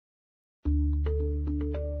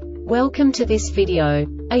Welcome to this video.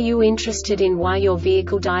 Are you interested in why your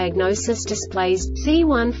vehicle diagnosis displays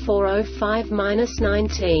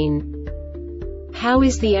C1405-19? How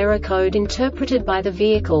is the error code interpreted by the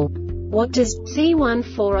vehicle? What does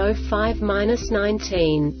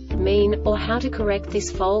C1405-19 mean, or how to correct this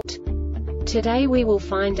fault? Today we will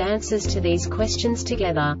find answers to these questions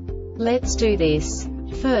together. Let's do this.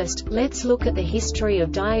 First, let's look at the history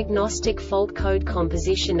of diagnostic fault code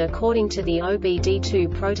composition according to the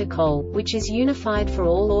OBD2 protocol, which is unified for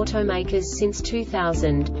all automakers since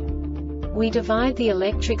 2000. We divide the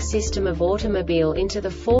electric system of automobile into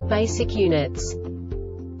the four basic units: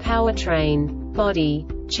 powertrain, body,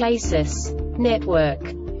 chassis,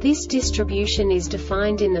 network. This distribution is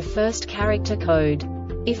defined in the first character code.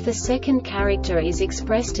 If the second character is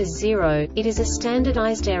expressed as 0, it is a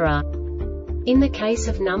standardized error. In the case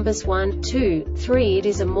of numbers 1, 2, 3, it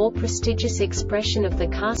is a more prestigious expression of the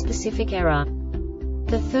car-specific error.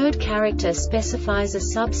 The third character specifies a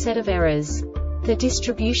subset of errors. The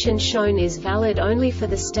distribution shown is valid only for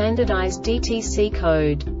the standardized DTC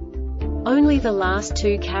code. Only the last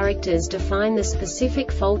two characters define the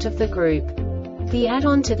specific fault of the group. The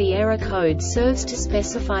add-on to the error code serves to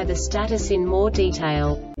specify the status in more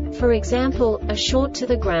detail. For example, a short to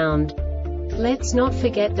the ground. Let's not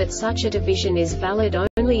forget that such a division is valid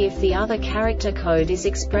only if the other character code is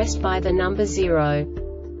expressed by the number 0.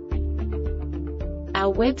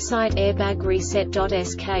 Our website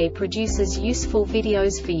airbagreset.sk produces useful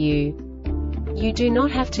videos for you. You do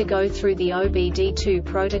not have to go through the OBD2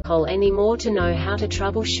 protocol anymore to know how to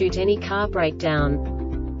troubleshoot any car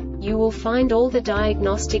breakdown. You will find all the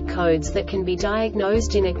diagnostic codes that can be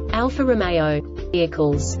diagnosed in Alfa-Romeo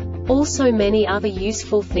vehicles. Also many other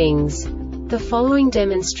useful things. The following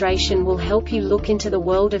demonstration will help you look into the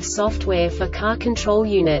world of software for car control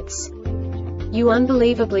units. You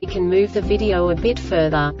unbelievably can move the video a bit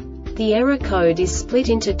further. The error code is split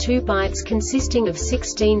into 2 bytes consisting of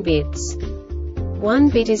 16 bits. 1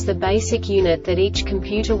 bit is the basic unit that each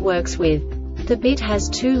computer works with. The bit has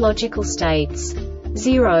 2 logical states: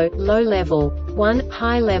 0, low level, 1,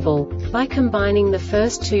 high level. By combining the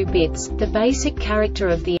first 2 bits, the basic character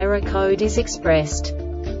of the error code is expressed.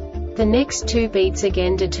 The next 2 beats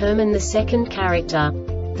again determine the second character.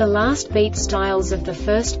 The last beat styles of the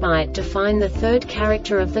first byte define the third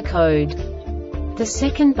character of the code. The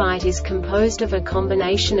second byte is composed of a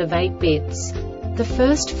combination of 8 bits. The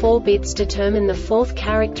first 4 bits determine the fourth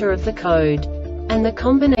character of the code. And the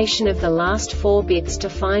combination of the last 4 bits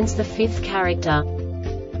defines the fifth character.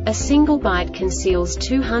 A single byte conceals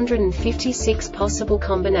 256 possible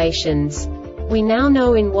combinations. We now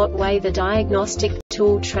know in what way the diagnostic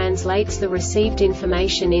tool translates the received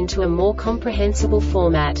information into a more comprehensible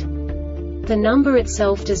format. The number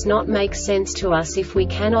itself does not make sense to us if we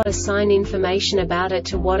cannot assign information about it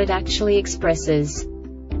to what it actually expresses.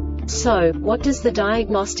 So, what does the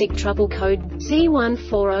Diagnostic Trouble Code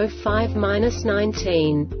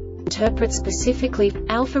C1405-19 interpret specifically for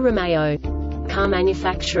Alfa Romeo car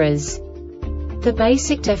manufacturers? The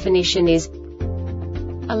basic definition is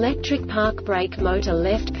electric park brake motor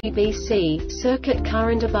left PBC, circuit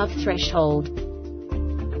current above threshold.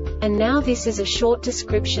 And now this is a short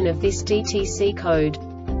description of this DTC code.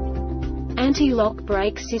 Anti-lock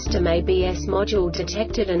brake system ABS module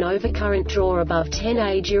detected an overcurrent draw above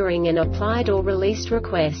 10A during an applied or released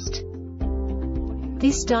request.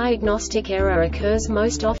 This diagnostic error occurs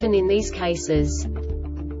most often in these cases: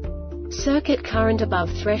 circuit current above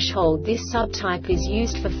threshold. This subtype is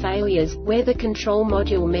used for failures where the control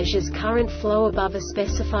module measures current flow above a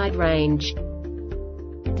specified range.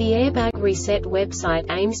 The Airbag Reset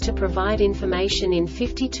website aims to provide information in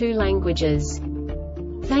 52 languages.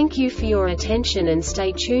 Thank you for your attention and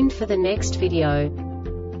stay tuned for the next video.